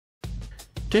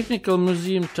Technical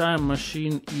Museum Time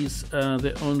Machine is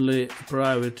the only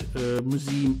private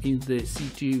museum in the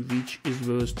city which is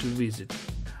worth to visit.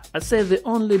 I say the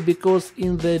only because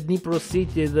in the Dnipro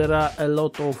city there are a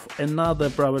lot of another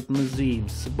private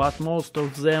museums, but most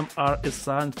of them are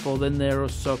assigned for the narrow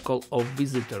circle of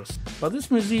visitors. But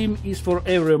this museum is for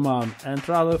everyone and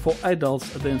rather for adults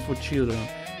than for children,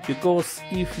 because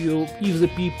if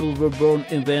the people were born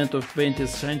in the end of 20th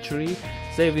century,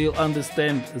 they will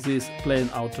understand this playing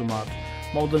automat.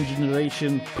 Modern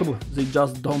generation, they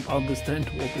just don't understand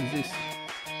what is this.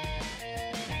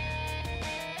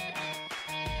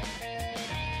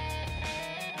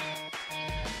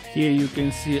 Here you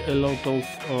can see a lot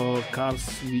of cars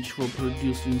which were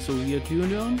produced in Soviet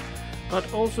Union,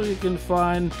 but also you can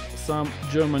find some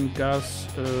German cars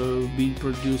being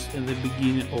produced in the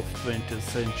beginning of 20th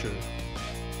century.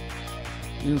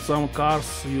 In some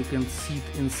cars you can sit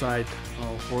inside.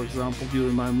 For example,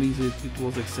 during my visit it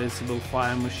was accessible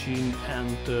fire machine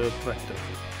and tractor.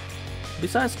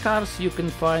 Besides cars, you can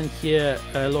find here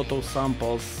a lot of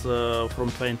samples from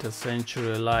 20th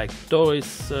century, like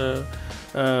toys,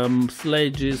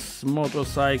 sledges,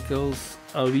 motorcycles,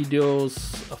 videos,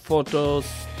 photos,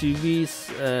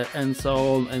 TVs, and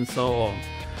so on and so on.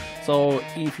 So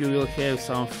if you will have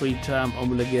some free time,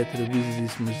 obligatory visit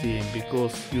this museum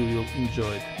because you will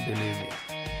enjoy it, believe me.